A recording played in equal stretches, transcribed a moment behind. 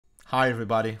Hi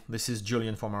everybody, this is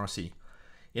Julian from Arcee.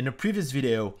 In a previous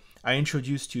video, I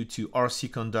introduced you to Arcee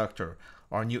Conductor,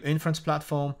 our new inference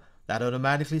platform that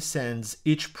automatically sends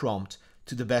each prompt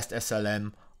to the best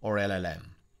SLM or LLM.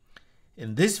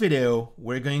 In this video,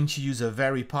 we're going to use a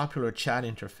very popular chat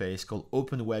interface called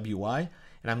WebUI,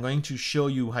 and I'm going to show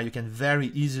you how you can very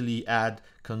easily add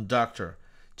Conductor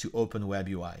to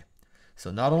WebUI.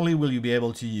 So not only will you be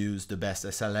able to use the best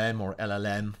SLM or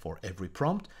LLM for every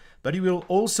prompt, but you will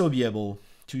also be able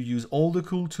to use all the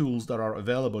cool tools that are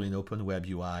available in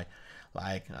WebUI,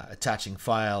 like attaching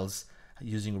files,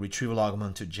 using retrieval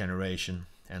augmented generation,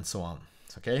 and so on.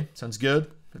 Okay, sounds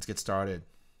good? Let's get started.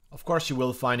 Of course, you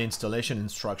will find installation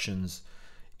instructions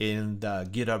in the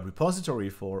GitHub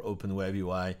repository for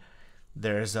WebUI.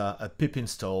 There's a pip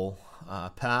install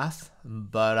path,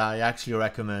 but I actually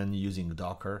recommend using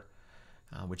Docker,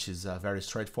 which is very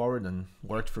straightforward and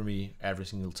worked for me every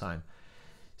single time.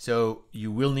 So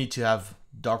you will need to have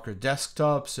Docker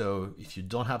Desktop. So if you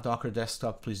don't have Docker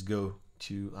Desktop, please go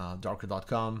to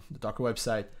docker.com, the Docker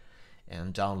website,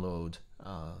 and download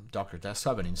Docker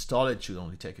Desktop and install it. It should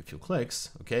only take a few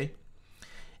clicks, okay?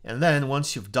 And then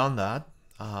once you've done that,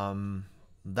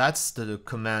 that's the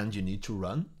command you need to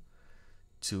run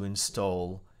to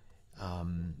install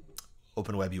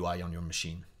WebUI on your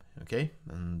machine, okay?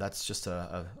 And that's just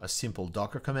a simple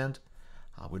Docker command.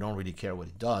 We don't really care what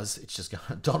it does. It's just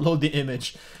gonna download the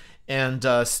image and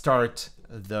start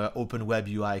the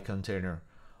WebUI container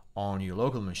on your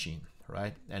local machine,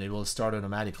 right? And it will start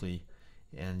automatically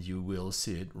and you will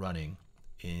see it running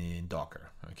in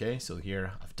Docker, okay? So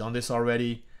here, I've done this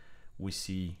already. We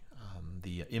see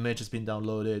the image has been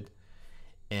downloaded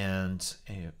and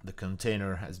the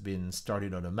container has been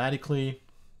started automatically,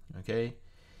 okay?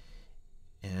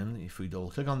 And if we double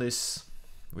click on this,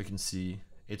 we can see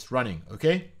it's running,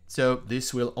 okay? So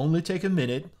this will only take a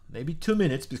minute, maybe 2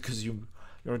 minutes, because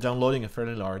you're downloading a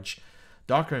fairly large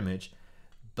Docker image,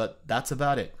 but that's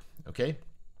about it, okay?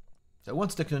 So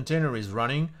once the container is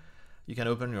running, you can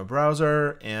open your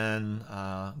browser and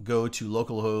go to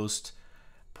localhost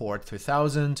port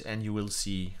 3000, and you will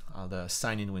see the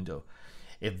sign-in window.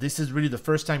 If this is really the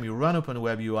first time you run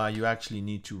WebUI, you actually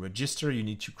need to register. You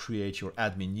need to create your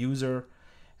admin user.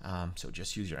 So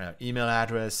just use your email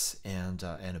address and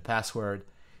a password,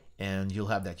 and you'll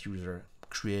have that user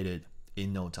created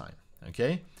in no time.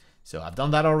 Okay, so I've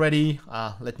done that already.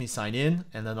 Let me sign in,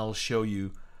 and then I'll show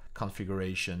you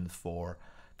configuration for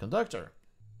Conductor.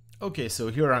 Okay, so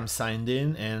here I'm signed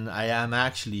in, and I am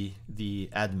actually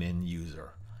the admin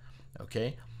user.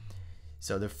 Okay,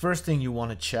 so the first thing you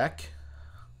want to check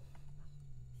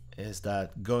is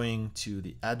that going to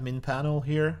the admin panel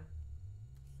here,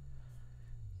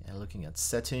 and looking at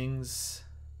settings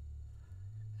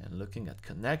and looking at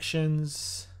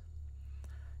connections,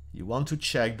 you want to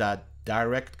check that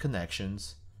direct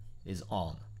connections is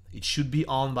on. It should be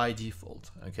on by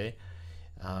default, okay?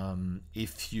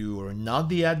 If you are not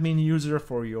the admin user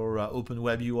for your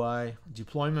WebUI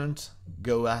deployment,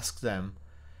 go ask them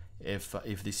if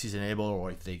this is enabled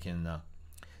or if they can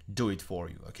do it for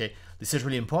you, okay? This is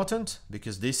really important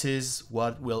because this is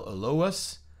what will allow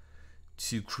us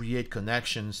to create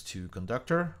connections to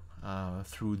Conductor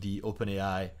through the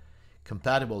OpenAI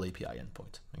compatible API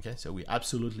endpoint. Okay, so we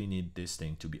absolutely need this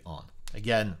thing to be on.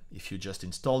 Again, if you just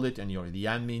installed it and you're the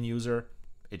admin user,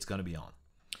 it's going to be on.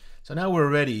 So now we're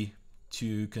ready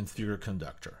to configure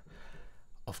Conductor.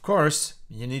 Of course,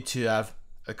 you need to have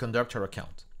a Conductor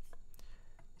account.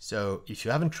 So if you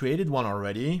haven't created one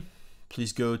already,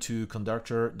 please go to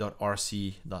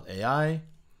conductor.arcee.ai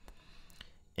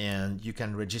and you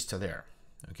can register there.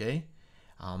 Okay,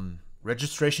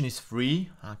 registration is free.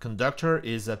 Conductor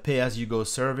is a pay-as-you-go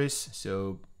service,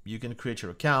 so you can create your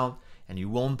account and you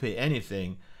won't pay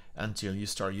anything until you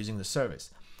start using the service.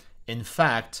 In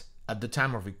fact, at the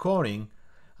time of recording,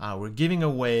 we're giving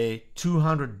away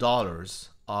 $200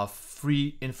 of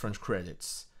free inference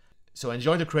credits. So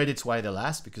enjoy the credits while they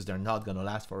last, because they're not going to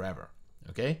last forever.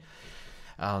 Okay,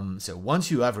 so once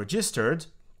you have registered,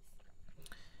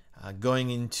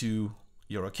 going into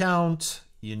your account,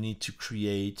 you need to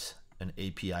create an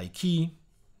API key.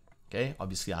 Okay,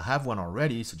 obviously I have one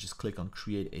already, so just click on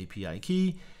create API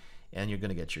key and you're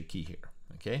gonna get your key here.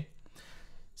 Okay,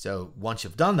 so once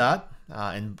you've done that,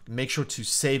 and make sure to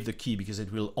save the key because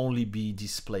it will only be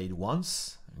displayed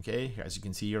once. Okay, as you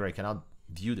can see here, I cannot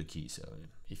view the key, so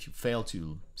if you fail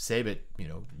to save it,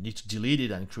 you need to delete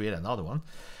it and create another one.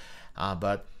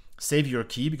 But save your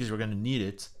key because we're gonna need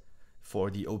it for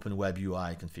the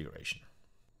WebUI configuration.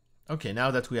 Okay, now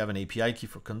that we have an API key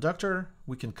for Conductor,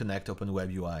 we can connect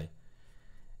WebUI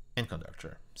and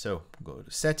Conductor. So go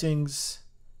to settings,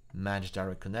 manage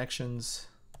direct connections,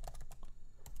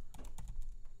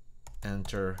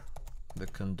 enter the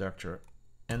conductor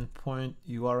endpoint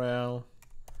URL.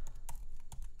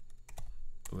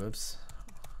 Whoops.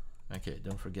 Okay,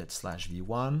 don't forget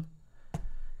 /v1.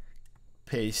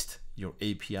 Paste your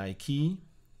API key,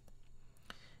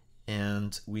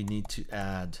 and we need to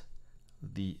add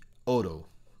the auto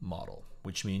model,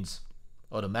 which means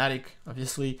automatic,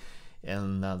 obviously,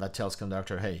 and that tells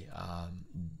Conductor, hey,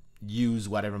 use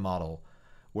whatever model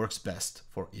works best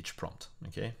for each prompt.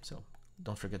 Okay, so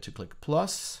don't forget to click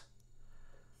plus.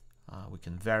 We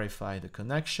can verify the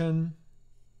connection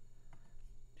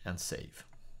and save.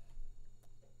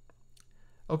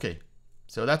 Okay,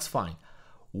 so that's fine.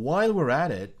 While we're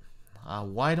at it,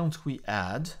 why don't we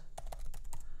add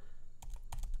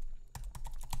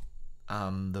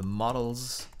the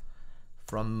models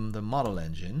from the model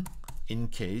engine in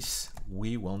case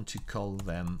we want to call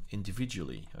them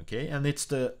individually, okay? And it's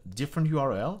the different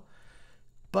URL,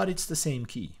 but it's the same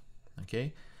key,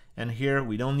 okay? And here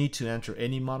we don't need to enter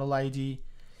any model ID.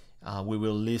 We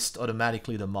will list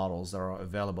automatically the models that are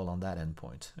available on that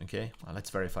endpoint, okay? Let's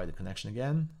verify the connection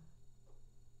again.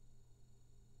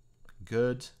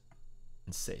 Good,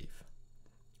 and save.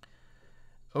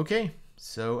 Okay,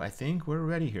 so I think we're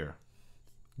ready here.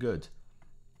 Good.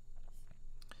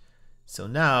 So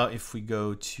now if we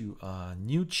go to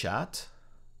new chat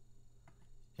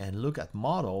and look at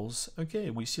models, okay,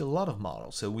 we see a lot of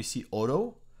models. So we see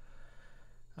auto,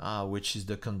 which is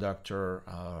the Conductor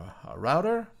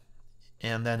router,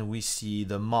 and then we see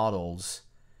the models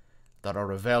that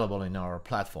are available in our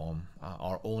platform,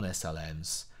 our own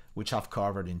SLMs, which I've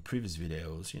covered in previous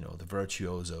videos, you know, the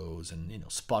virtuosos and, you know,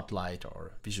 Spotlight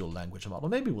or visual language model.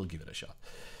 Maybe we'll give it a shot.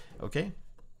 Okay.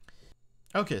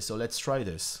 Okay, so let's try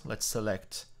this. Let's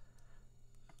select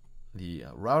the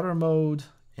router mode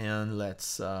and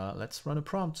let's run a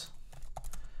prompt.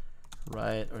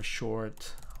 Write a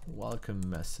short welcome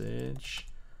message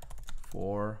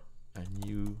for a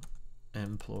new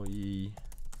employee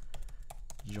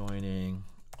joining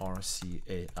Arcee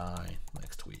AI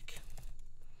next week.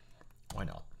 Why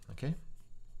not? Okay.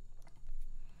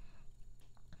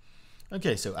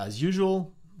 Okay, so as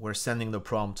usual, we're sending the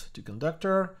prompt to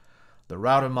Conductor. The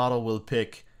router model will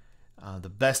pick the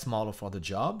best model for the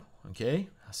job. Okay,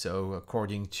 so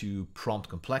according to prompt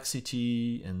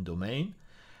complexity and domain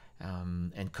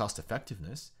and cost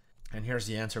effectiveness. And here's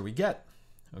the answer we get.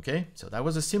 Okay, so that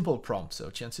was a simple prompt. So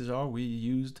chances are we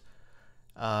used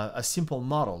a simple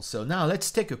model. So now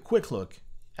let's take a quick look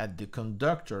at the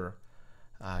Conductor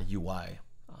UI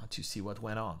to see what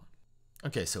went on.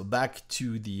 Okay, so back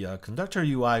to the Conductor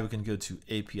UI, we can go to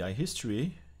API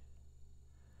history.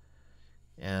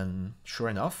 And sure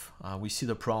enough, we see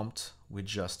the prompt we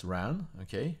just ran.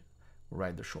 Okay, we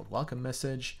write the short welcome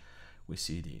message. We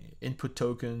see the input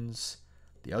tokens,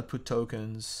 the output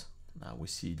tokens. We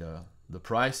see the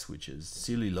price, which is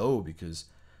silly low because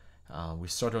we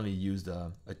certainly used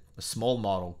a small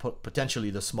model,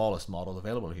 potentially the smallest model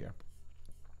available here.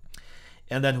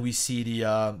 And then we see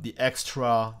the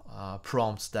extra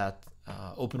prompts that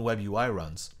WebUI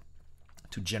runs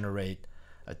to generate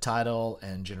a title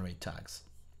and generate tags.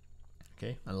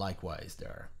 Okay, and likewise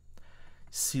they're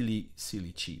silly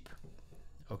cheap.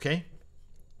 Okay,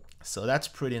 so that's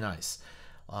pretty nice.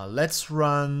 Let's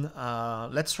run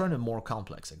a more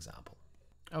complex example.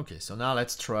 Okay, so now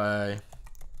let's try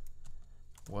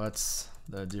what's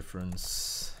the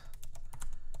difference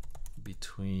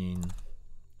between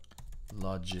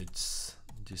logits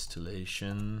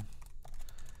distillation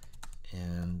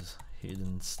and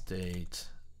hidden state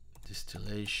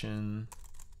distillation.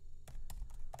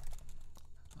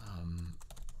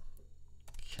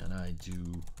 Can I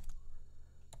do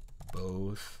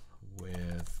both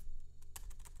with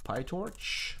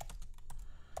PyTorch?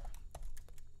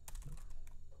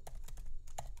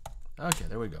 Okay,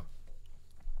 there we go.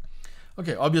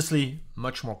 Okay, obviously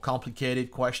much more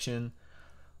complicated question,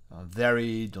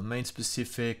 very domain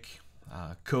specific,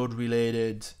 code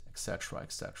related, etc.,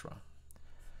 etc.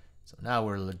 So now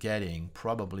we're getting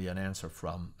probably an answer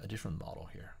from a different model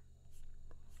here.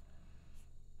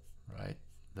 Right,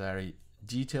 very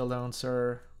detailed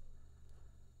answer,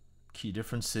 key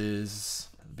differences,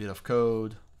 a bit of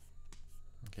code.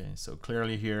 Okay, so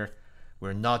clearly here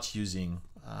we're not using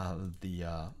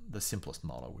the simplest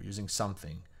model. We're using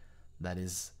something that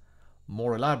is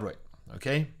more elaborate.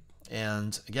 Okay,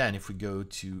 and again, if we go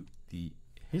to the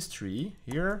history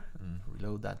here and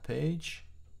reload that page,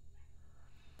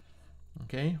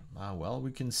 okay, well,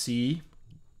 we can see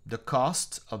the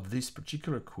cost of this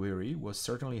particular query was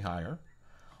certainly higher.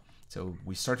 So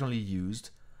we certainly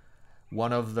used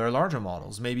one of their larger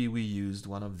models. Maybe we used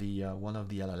one of the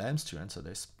LLMs to answer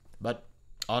this. But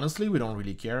honestly, we don't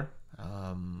really care.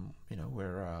 You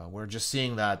know, we're just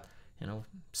seeing that, you know,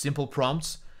 simple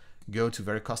prompts go to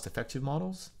very cost-effective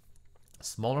models,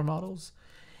 smaller models,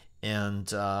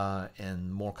 and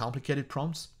more complicated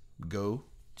prompts go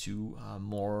to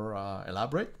more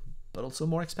elaborate but also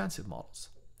more expensive models.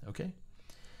 Okay,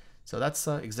 so that's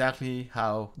exactly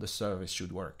how the service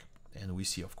should work. And we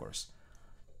see, of course,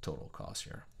 total cost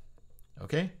here.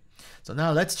 Okay, so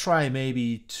now let's try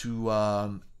maybe to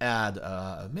add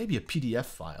maybe a PDF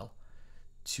file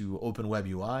to open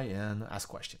WebUI and ask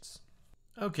questions.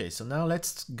 Okay, so now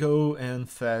let's go and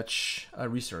fetch a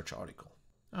research article.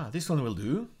 This one will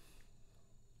do.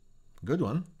 Good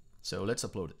one. So let's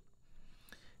upload it.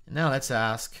 And now let's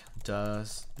ask,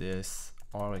 does this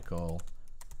article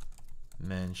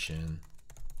mention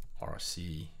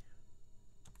Arcee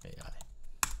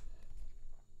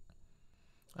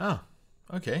AI?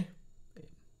 Okay. It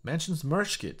mentions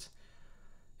merge kit.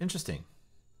 Interesting.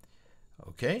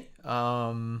 Okay.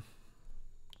 Tell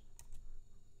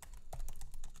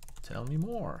me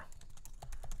more.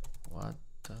 What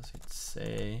does it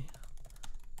say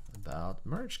about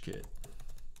merge kit?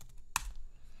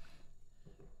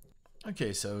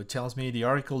 Okay, so it tells me the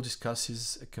article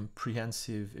discusses a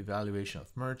comprehensive evaluation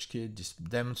of merge kit,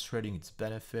 demonstrating its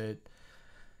benefit,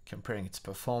 comparing its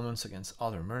performance against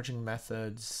other merging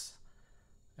methods,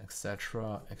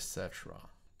 etc., etc.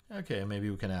 Okay,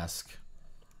 maybe we can ask,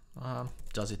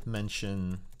 does it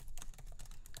mention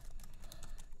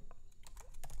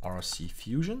Arcee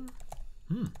Fusion?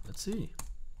 Let's see.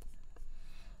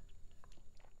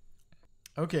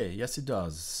 Okay, yes it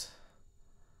does.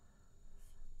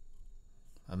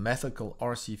 A method called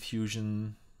Arcee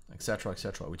Fusion, etc.,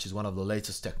 etc., which is one of the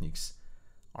latest techniques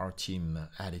our team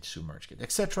added to merge kit,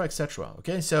 etc., etc.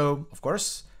 Okay, so of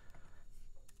course,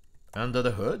 under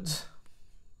the hood,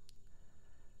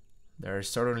 there's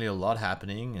certainly a lot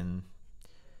happening, and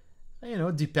you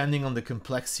know, depending on the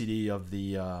complexity of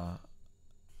the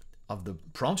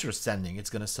prompt you're sending, it's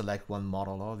going to select one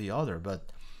model or the other.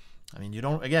 But I mean, you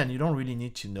don't really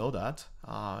need to know that.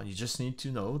 You just need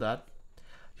to know that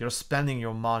you're spending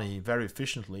your money very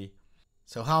efficiently.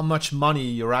 So how much money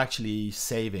you're actually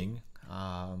saving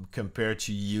compared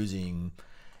to using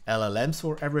LLMs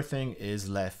for everything is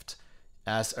left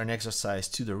as an exercise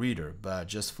to the reader. But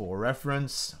just for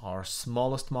reference, our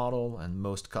smallest model and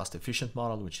most cost-efficient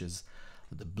model, which is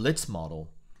the Blitz model,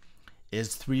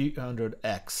 is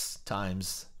 300x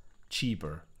times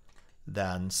cheaper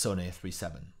than Sonnet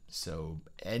 3.7. So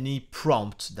any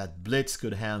prompt that Blitz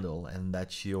could handle and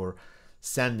that you're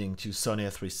sending to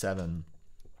Sonnet 3.7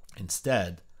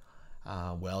 instead,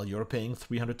 well, you're paying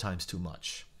 300 times too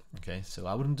much. Okay, so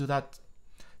I wouldn't do that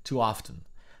too often.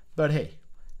 But hey,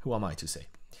 who am I to say?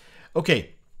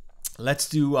 Okay, let's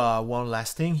do one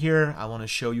last thing here. I want to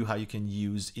show you how you can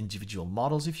use individual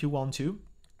models if you want to.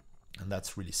 And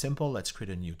that's really simple. Let's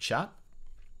create a new chat.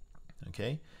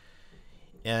 Okay,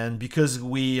 and because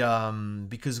we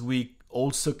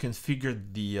also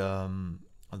configured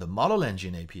the model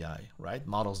engine API, right?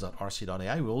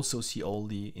 Models.arcee.ai, we also see all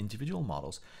the individual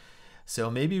models. So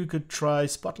maybe we could try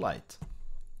Spotlight.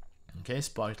 Okay,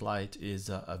 Spotlight is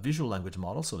a visual language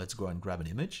model. So let's go and grab an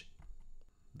image.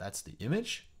 That's the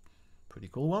image. Pretty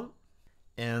cool one.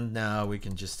 And now we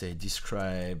can just say,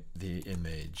 describe the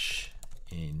image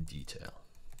in detail.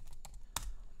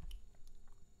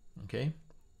 Okay.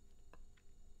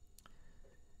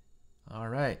 All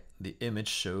right, the image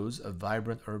shows a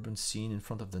vibrant urban scene in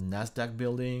front of the NASDAQ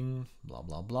building, blah,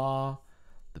 blah, blah.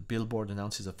 The billboard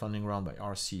announces a funding round by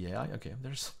Arcee AI. Okay,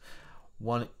 there's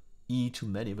one E too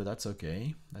many, but that's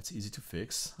okay. That's easy to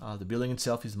fix. The building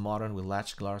itself is modern with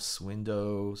latched glass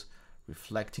windows,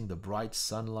 reflecting the bright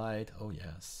sunlight. Oh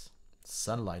yes,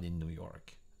 sunlight in New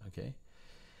York, okay.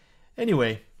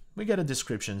 Anyway, we get a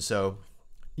description, so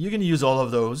you can use all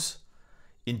of those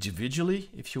individually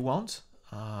if you want.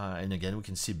 And again, we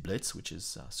can see Blitz, which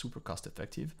is super cost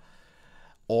effective.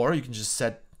 Or you can just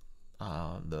set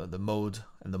the mode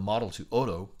and the model to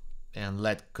auto and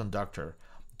let Conductor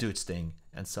do its thing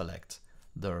and select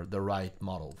the right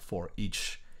model for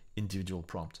each individual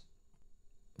prompt.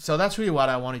 So that's really what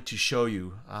I wanted to show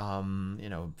you. You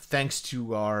know, thanks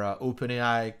to our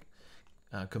OpenAI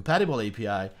compatible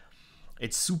API,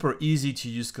 it's super easy to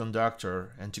use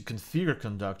Conductor and to configure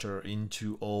Conductor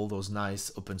into all those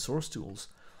nice open source tools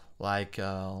like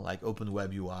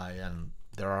OpenWebUI, and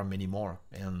there are many more.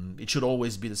 And it should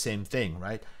always be the same thing,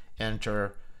 right?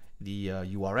 Enter the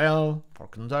URL for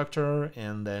Conductor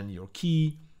and then your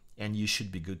key, and you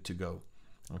should be good to go.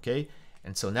 Okay,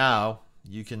 and so now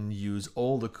you can use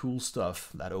all the cool stuff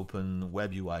that Open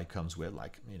WebUI comes with,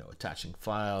 like, you know, attaching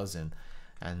files and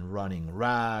running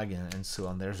RAG and so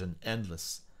on. There's an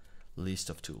endless list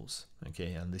of tools.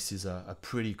 Okay, and this is a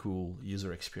pretty cool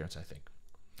user experience, I think.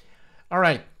 All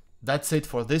right, that's it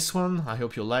for this one. I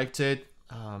hope you liked it.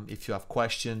 If you have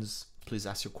questions, please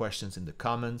ask your questions in the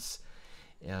comments.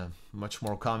 Much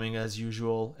more coming as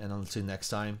usual, and until next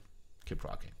time, keep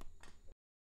rocking.